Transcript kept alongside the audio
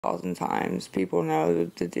1,000 times. People know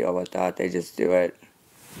the deal with that. They just do it.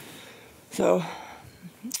 So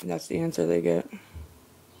that's the answer they get.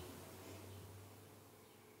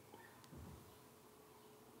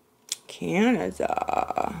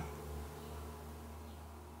 Canada.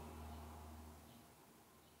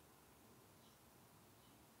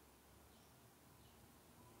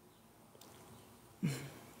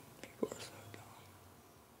 People are so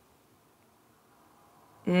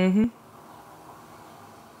dumb. Mm-hmm.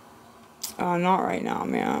 Not right now,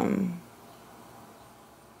 ma'am.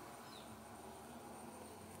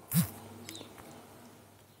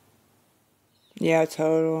 Yeah,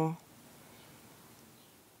 total.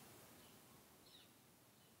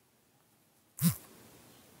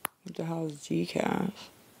 What the hell is Gcash?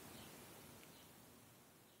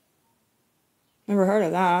 Never heard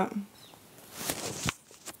of that.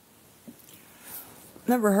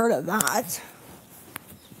 Never heard of that.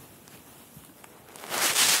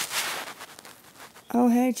 Oh,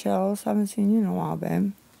 hey, Chels. Haven't seen you in a while,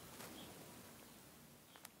 babe.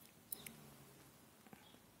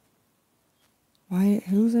 Why?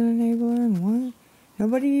 Who's an enabler and what?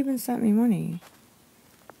 Nobody even sent me money.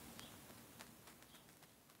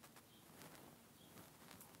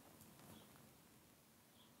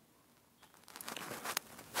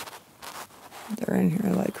 They're in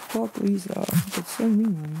here like, fuck Lisa, but send me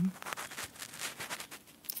money.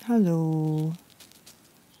 Hello.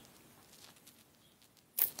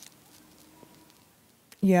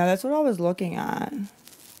 Yeah, that's what I was looking at.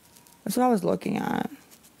 That's what I was looking at.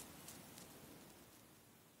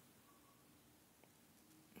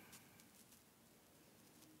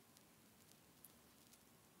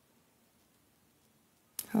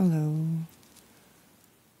 Hello.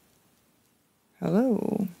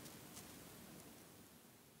 Hello.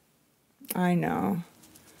 I know.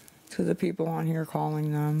 It's because the people on here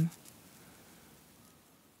calling them.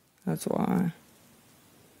 That's why.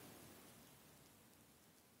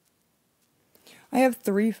 I have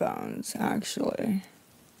 3 phones, actually.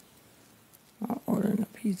 Ordering a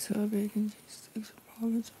pizza, bacon, cheese sticks, and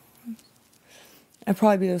Parmesan. It'd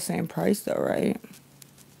probably be the same price, though, right?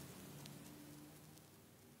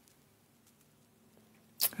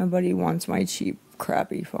 Nobody wants my cheap,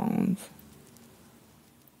 crappy phones.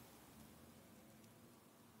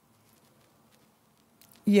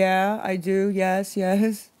 Yeah, I do. Yes,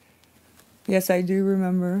 yes. Yes, I do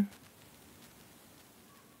remember.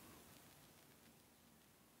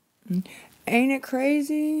 Ain't it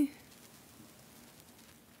crazy?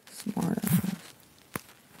 Smart ass.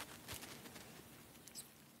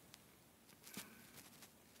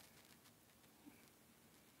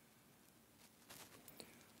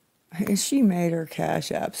 She made her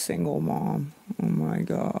Cash App single mom. Oh my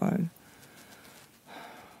god.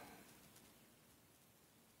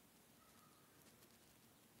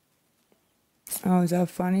 Oh, is that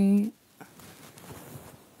funny?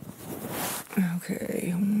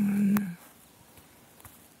 Okay, 1,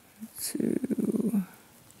 2.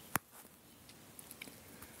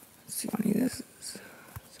 Let's see how many this is.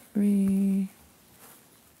 3.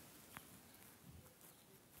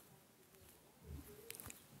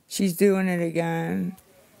 She's doing it again.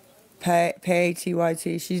 Pay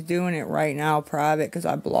TYT. She's doing it right now, private, because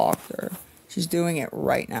I blocked her. She's doing it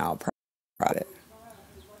right now, private.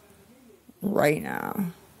 Right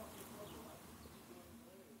now.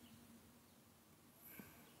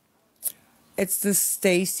 It's the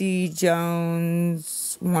Stacy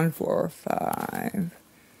Jones 145.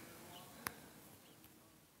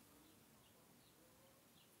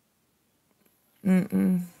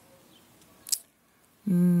 Mm-mm.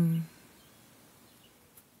 Mm.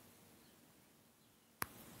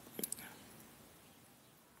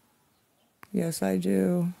 Yes, I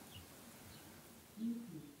do.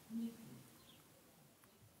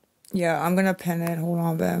 Yeah, I'm gonna pin it. Hold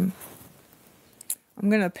on, babe. I'm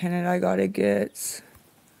gonna pin it. I gotta get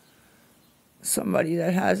somebody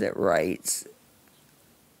that has it right.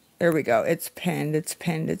 There we go. It's pinned. It's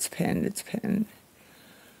pinned. It's pinned. It's pinned.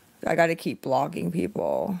 I gotta keep blocking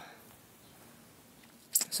people.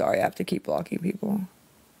 Sorry, I have to keep blocking people.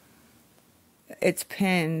 It's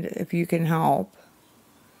pinned if you can help.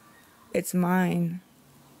 It's mine.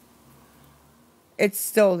 It's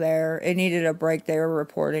still there. It needed a break. They were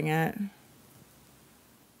reporting it.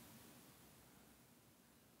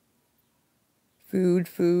 Food,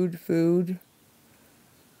 food, food.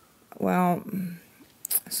 Well,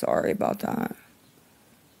 sorry about that.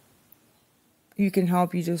 You can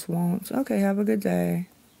help, you just won't. Okay, have a good day.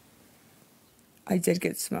 I did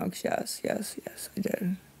get smokes, yes, yes, yes, I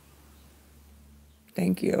did.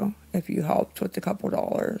 Thank you if you helped with a couple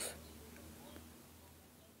dollars.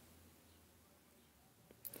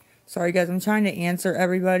 Sorry guys, I'm trying to answer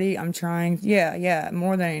everybody. I'm trying. Yeah,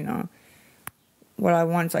 more than enough. What I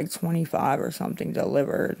want is like 25 or something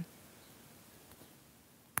delivered.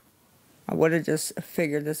 I would have just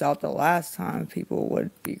figured this out the last time. People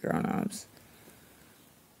would be grown-ups.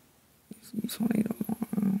 20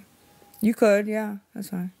 tomorrow. You could, yeah, that's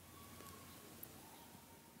fine.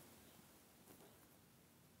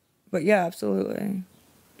 But yeah, absolutely.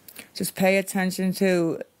 Just pay attention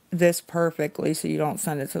to this perfectly so you don't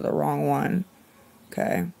send it to the wrong one.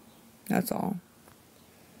 Okay? That's all.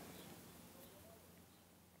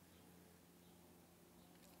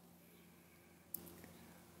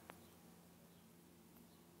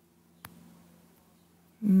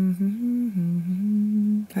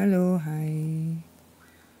 Hello, hi.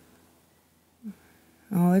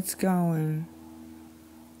 Oh, it's going.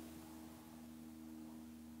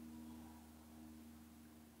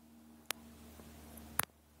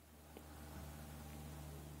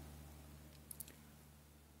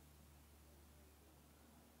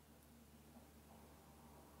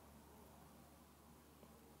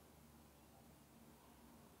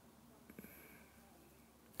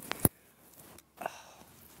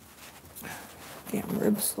 Damn,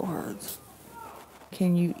 rib swords.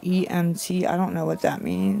 Can you EMT? I don't know what that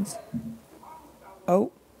means.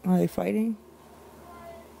 Oh, are they fighting?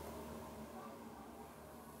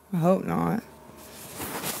 I hope not.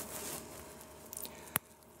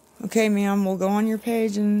 Okay, ma'am, we'll go on your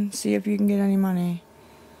page and see if you can get any money.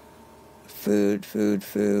 Food, food,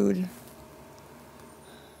 food.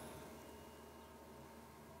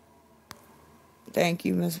 Thank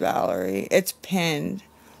you, Miss Valerie. It's pinned.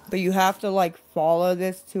 But you have to like follow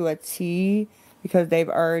this to a T because they've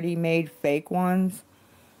already made fake ones.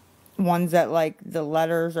 Ones that like the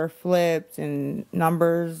letters are flipped and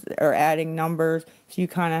numbers are adding numbers. So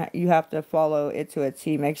you have to follow it to a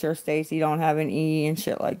T. Make sure Stacy don't have an E and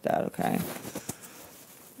shit like that, okay?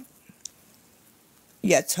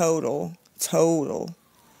 Yeah, total. Total.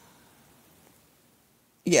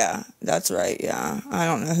 Yeah, that's right, yeah. I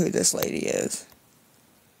don't know who this lady is.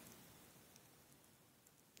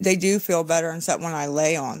 They do feel better, except when I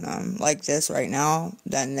lay on them like this right now,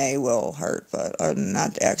 then they will hurt. But other than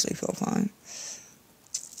that, they actually feel fine.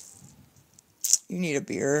 You need a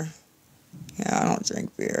beer. Yeah, I don't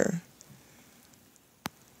drink beer.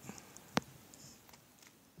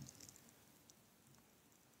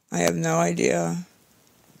 I have no idea.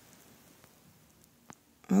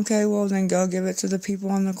 Okay, well then go give it to the people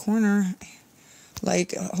on the corner.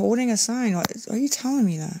 Like, holding a sign. What are you telling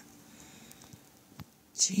me that?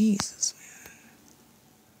 Jesus,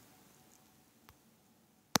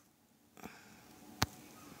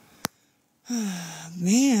 man.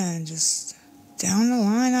 Man, just down the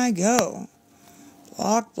line I go.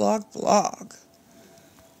 Block, block, block.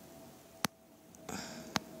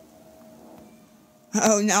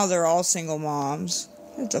 Oh, now they're all single moms.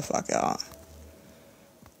 Get the fuck out.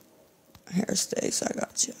 Here, Stace, I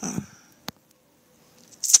got you.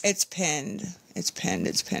 It's pinned. It's pinned,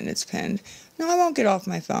 it's pinned, it's pinned. No, I won't get off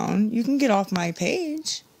my phone. You can get off my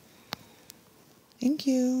page. Thank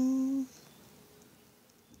you.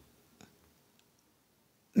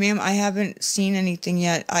 Ma'am, I haven't seen anything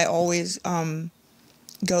yet. I always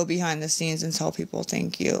go behind the scenes and tell people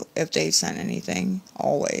thank you if they sent anything.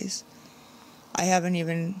 Always. I haven't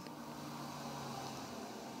even...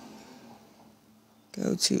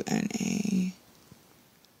 Go to NA.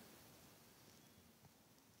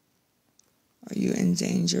 Are you in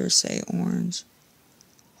danger? Say orange.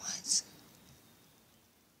 What?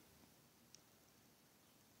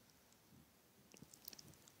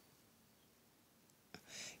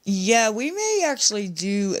 Yeah, we may actually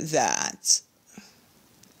do that.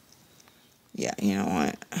 Yeah, you know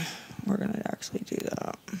what? We're going to actually do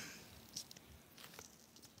that.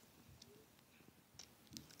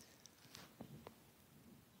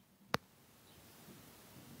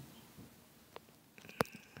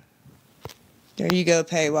 There you go,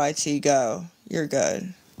 pay YT, go. You're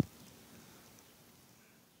good.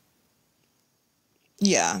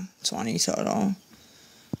 Yeah, 20 total.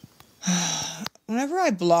 Whenever I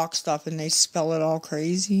block stuff and they spell it all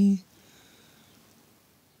crazy.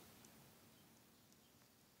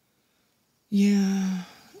 Yeah.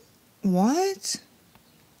 What?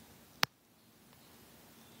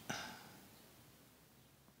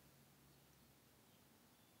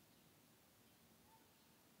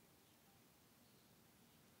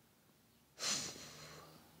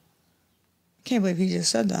 Can't believe he just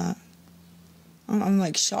said that. I'm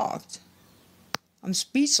like shocked. I'm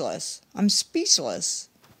speechless. I'm speechless.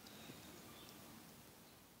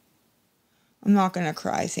 I'm not gonna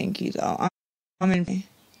cry, thank you though. I'm in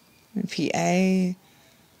PA.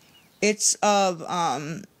 It's of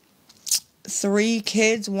 3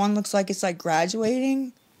 kids. One looks like it's like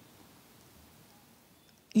graduating.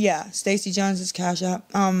 Yeah, Stacy Jones's Cash App.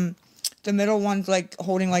 The middle one's like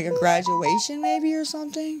holding like a graduation maybe or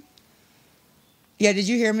something. Yeah, did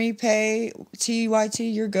you hear me pay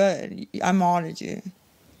TYT? You're good. I modded you.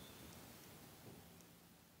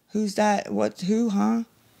 Who's that? What? Who? Huh?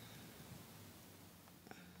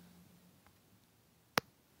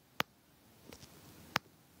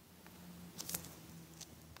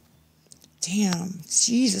 Damn.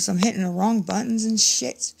 Jesus, I'm hitting the wrong buttons and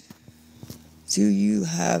shit. Do you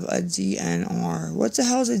have a DNR? What the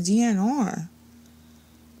hell is a DNR?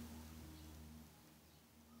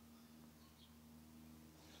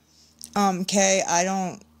 Kay, I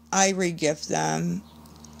regift them.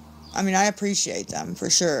 I mean, I appreciate them for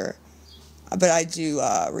sure. But I do,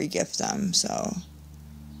 regift them, so.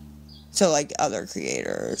 To, like, other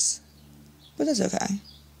creators. But that's okay.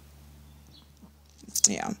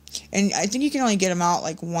 Yeah. And I think you can only get them out,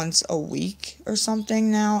 like, once a week or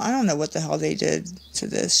something now. I don't know what the hell they did to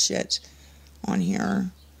this shit on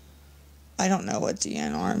here. I don't know what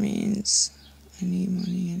DNR means. I need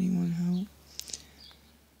money. Anyone help?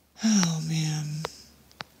 Oh, man.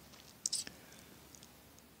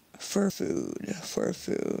 For food.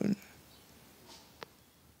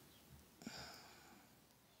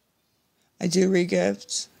 I do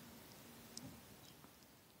regifts.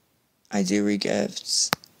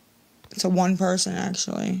 It's a one person,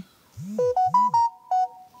 actually.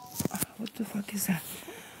 What the fuck is that?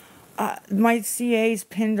 My CA's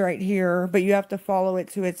pinned right here, but you have to follow it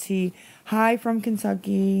to a T. Hi from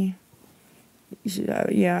Kentucky. You should,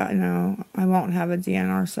 yeah, no, I won't have a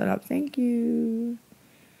DNR set up. Thank you.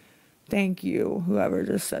 Thank you, whoever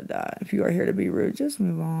just said that. If you are here to be rude, just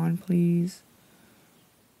move on, please.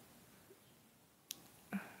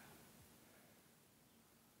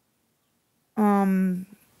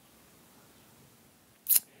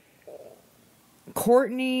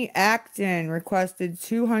 Courtney Acton requested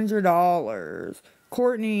 $200.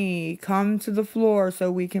 Courtney, come to the floor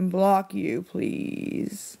so we can block you,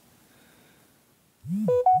 please.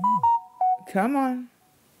 Come on.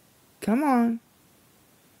 Come on.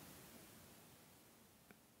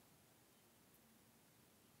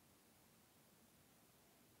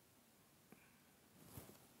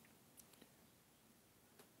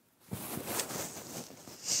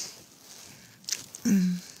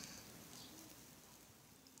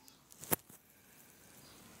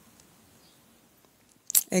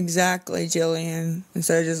 Exactly, Jillian.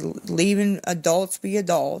 Instead of just leaving adults be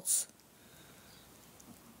adults.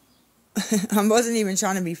 I wasn't even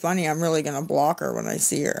trying to be funny. I'm really going to block her when I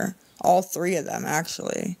see her. All 3 of them,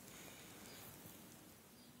 actually.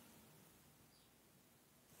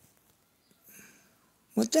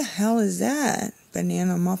 What the hell is that?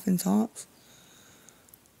 Banana muffin tops?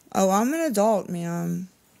 Oh, I'm an adult, ma'am.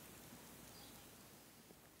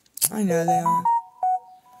 I know they are.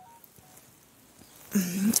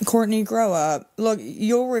 Courtney, grow up. Look,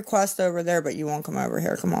 you'll request over there, but you won't come over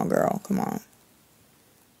here. Come on, girl. Come on.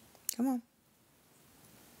 Come on.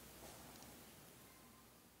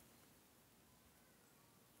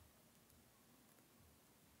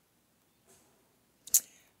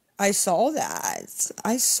 I saw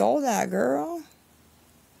that, girl.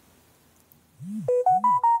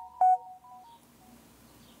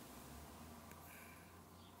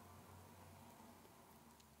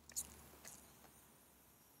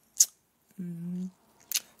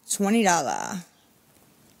 $20.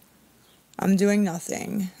 I'm doing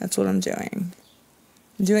nothing. That's what I'm doing.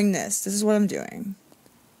 I'm doing this. This is what I'm doing.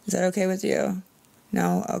 Is that okay with you?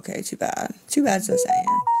 No? Okay, too bad. Too bad, so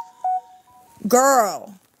saying.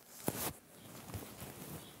 Girl!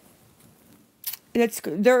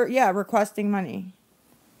 They're requesting money.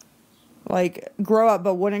 Like, grow up,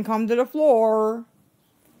 but wouldn't come to the floor.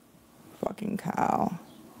 Fucking cow.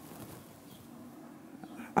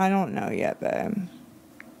 I don't know yet, babe.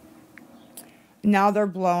 Now they're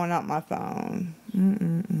blowing up my phone.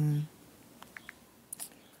 Mm-mm-mm.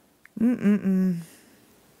 Mm-mm-mm.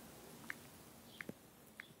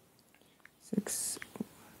 6.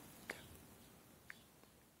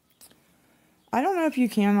 I don't know if you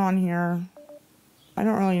can on here. I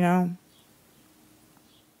don't really know.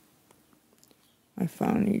 My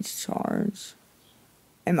phone needs charge.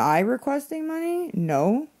 Am I requesting money?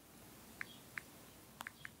 No.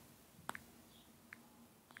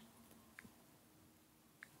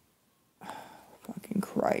 Fucking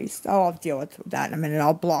Christ. Oh, I'll deal with that in a minute.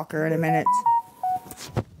 I'll block her in a minute.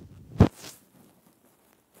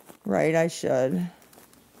 Right, I should.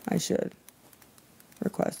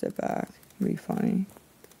 Request it back. It'd be funny.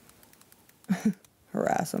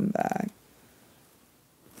 harass them back.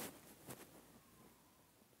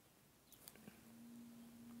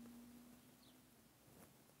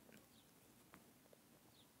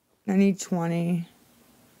 I need 20.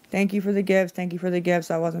 Thank you for the gifts. Thank you for the gifts.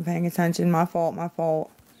 I wasn't paying attention. My fault. My fault.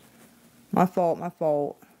 My fault. My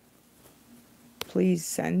fault. Please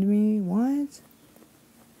send me. What?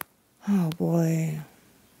 Oh, boy.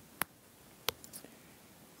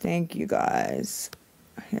 Thank you, guys.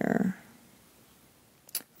 Here.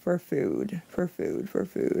 For food. For food. For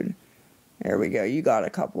food. There we go. You got a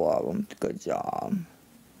couple of them. Good job.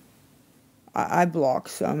 I blocked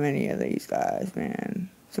so many of these guys, man.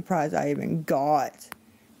 Surprised I even got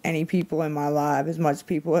any people in my live, as much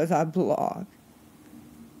people as I blocked.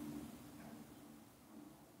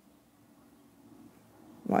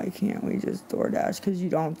 Why can't we just DoorDash? Because you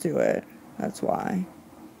don't do it. That's why.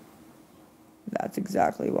 That's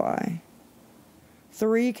exactly why.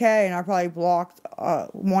 3K, and I probably blocked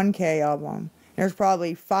 1K of them. There's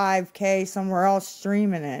probably 5K somewhere else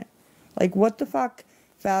streaming it. Like, what the fuck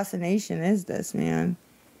fascination is this, man?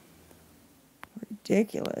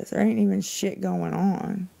 Ridiculous. There ain't even shit going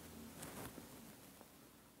on.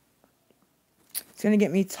 It's gonna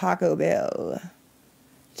get me Taco Bell.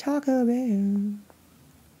 Taco Bell.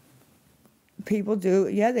 People do,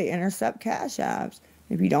 yeah, they intercept cash apps.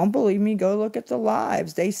 If you don't believe me, go look at the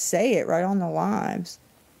lives. They say it right on the lives.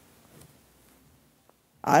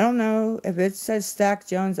 I don't know. If it says Stack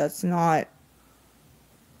Jones, that's not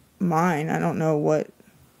mine. I don't know what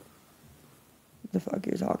the fuck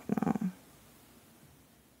you're talking about.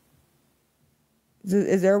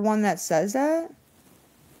 Is there one that says that?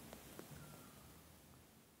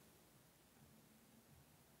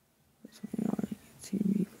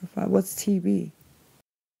 TV profile. What's TV?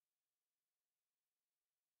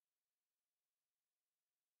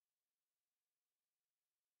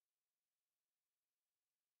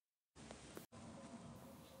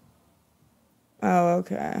 Oh,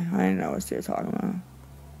 okay. I didn't know what you're talking about.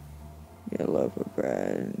 Get a loaf of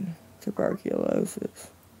bread. Tuberculosis.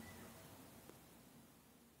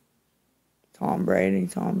 Tom Brady.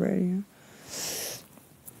 Tom Brady.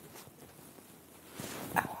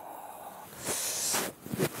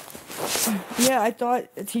 Yeah, I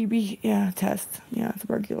thought TB. Yeah, test. Yeah,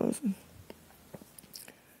 tuberculosis.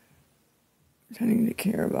 Pretending to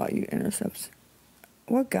care about you intercepts.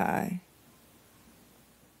 What guy?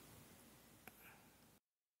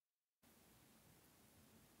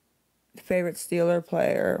 Favorite Steeler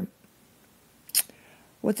player.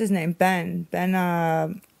 What's his name? Ben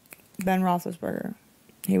Roethlisberger.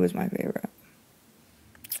 He was my favorite.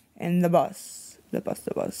 And the bus. The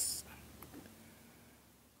bus.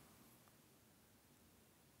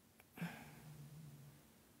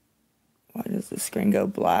 Why does the screen go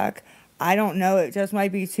black? I don't know. It just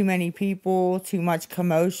might be too many people, too much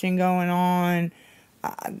commotion going on.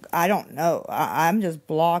 I don't know. I'm just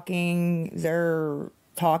blocking. They're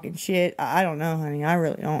talking shit. I don't know, honey. I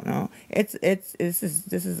really don't know. This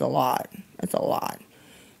is a lot. It's a lot.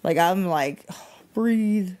 Like, I'm like,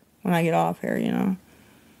 breathe when I get off here, you know.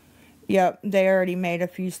 Yep, they already made a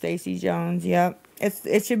few Stacey Jones. Yep,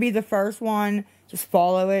 it should be the first one. Just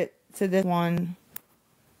follow it to this one.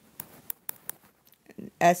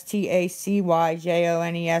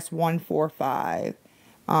 STACYJONES 145.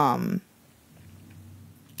 And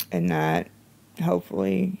that,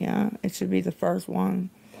 hopefully, yeah, it should be the first one.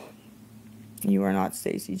 You are not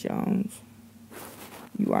Stacey Jones.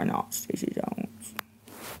 You are not Stacey Jones.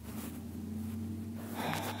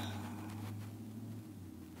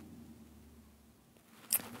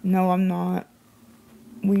 No, I'm not.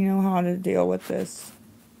 We know how to deal with this.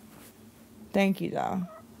 Thank you, though.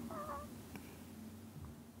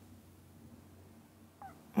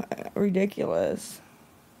 Ridiculous.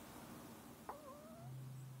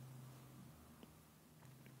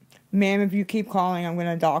 Ma'am, if you keep calling, I'm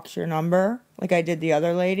gonna dox your number, like I did the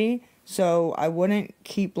other lady. So I wouldn't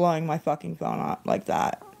keep blowing my fucking phone up like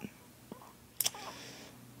that.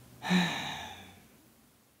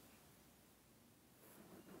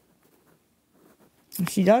 If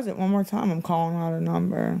she does it one more time, I'm calling out her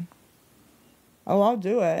number. Oh, I'll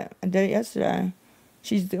do it. I did it yesterday.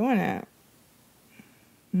 She's doing it.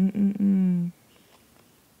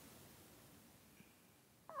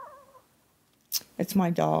 It's my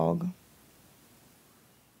dog.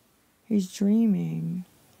 He's dreaming.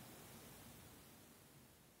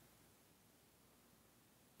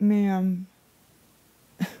 Ma'am.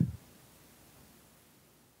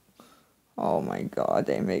 Oh my God,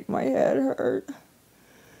 they make my head hurt.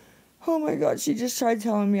 Oh my God, she just tried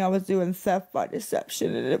telling me I was doing theft by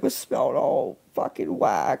deception and it was spelled all fucking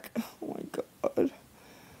whack. Oh my God.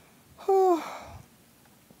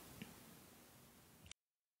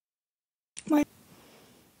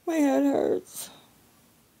 words.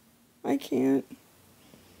 I can't.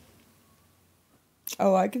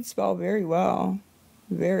 Oh, I can spell very well.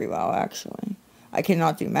 Very well, actually. I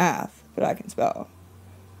cannot do math, but I can spell.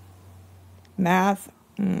 Math?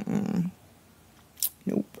 Mm-mm.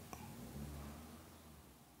 Nope.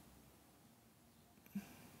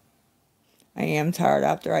 I am tired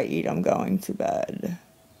after I eat. I'm going to bed.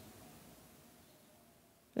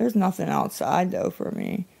 There's nothing outside, though, for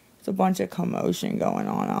me. There's a bunch of commotion going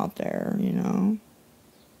on out there, you know?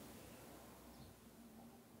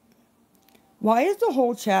 Why is the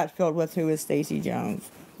whole chat filled with who is Stacey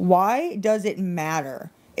Jones? Why does it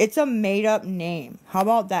matter? It's a made-up name. How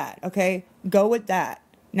about that, okay? Go with that.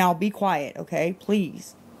 Now be quiet, okay?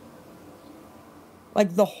 Please.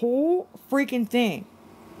 Like, the whole freaking thing.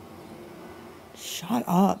 Shut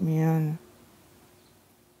up, man.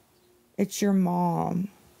 It's your mom.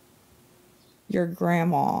 Your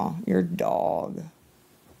grandma. Your dog.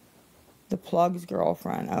 The plug's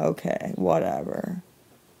girlfriend. Okay, whatever.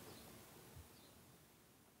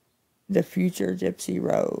 The future Gypsy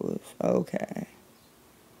Rose. Okay.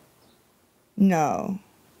 No.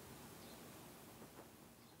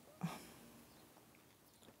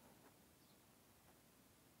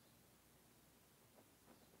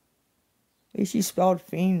 At least you spelled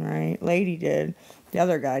fiend right. Lady did. The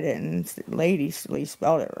other guy didn't. Lady at least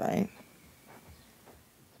spelled it right.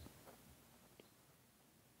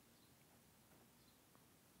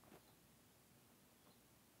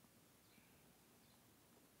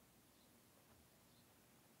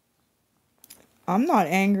 I'm not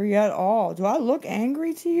angry at all. Do I look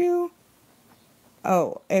angry to you?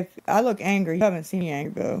 Oh, if I look angry, you haven't seen me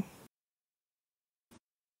angry, boo.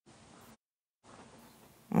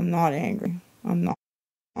 I'm not angry. I'm not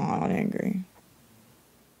angry.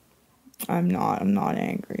 I'm not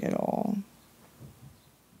angry at all.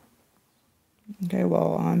 Okay,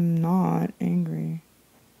 well, I'm not angry.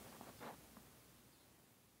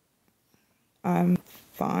 I'm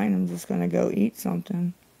fine. I'm just gonna go eat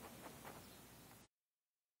something.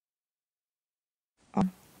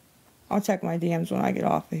 I'll check my DMs when I get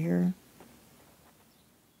off of here.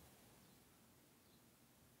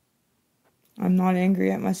 I'm not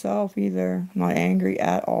angry at myself either. I'm not angry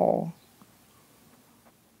at all.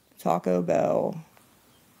 Taco Bell.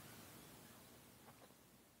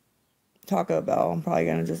 Taco Bell. I'm probably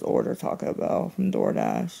gonna just order Taco Bell from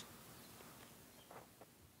DoorDash.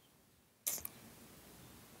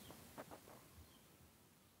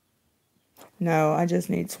 No, I just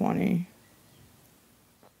need 20.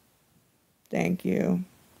 Thank you.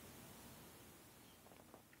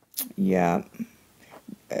 Yeah.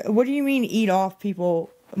 What do you mean eat off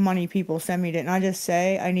money people send me? Didn't I just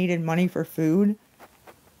say I needed money for food?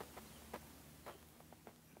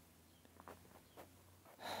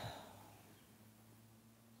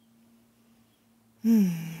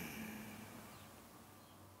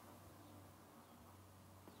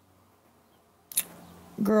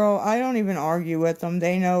 Girl, I don't even argue with them.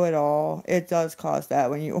 They know it all. It does cost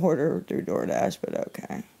that when you order through DoorDash, but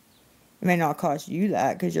okay. It may not cost you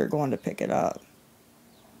that because you're going to pick it up.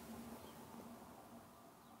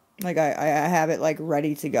 Like, I have it, like,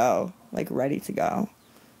 ready to go. Like, ready to go.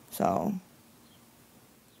 So.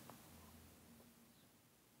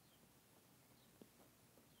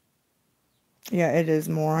 Yeah, it is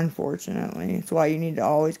more, unfortunately. It's why you need to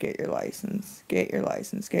always get your license. Get your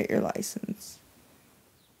license. Get your license.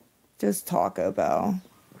 Just Taco Bell.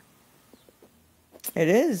 It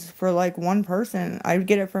is for like one person. I'd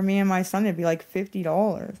get it for me and my son. It'd be like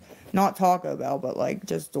 $50. Not Taco Bell, but like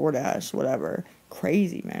just DoorDash, whatever.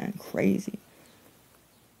 Crazy, man. Crazy.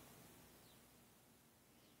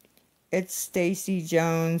 It's Stacey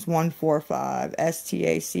Jones 145.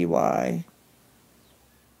 STACY.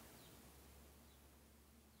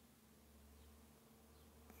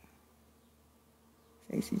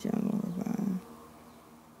 Stacey Jones 145.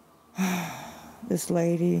 This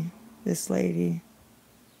lady.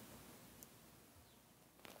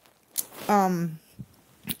 I'm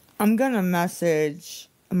gonna message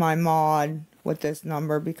my mod with this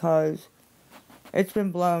number because it's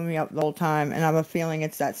been blowing me up the whole time, and I have a feeling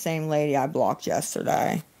it's that same lady I blocked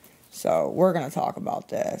yesterday. So we're gonna talk about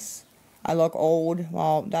this. I look old.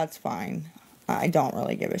 Well, that's fine. I don't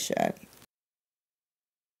really give a shit.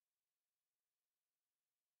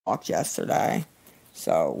 Blocked yesterday.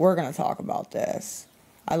 So we're gonna talk about this.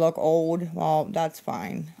 I look old. Well, that's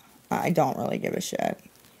fine. I don't really give a shit.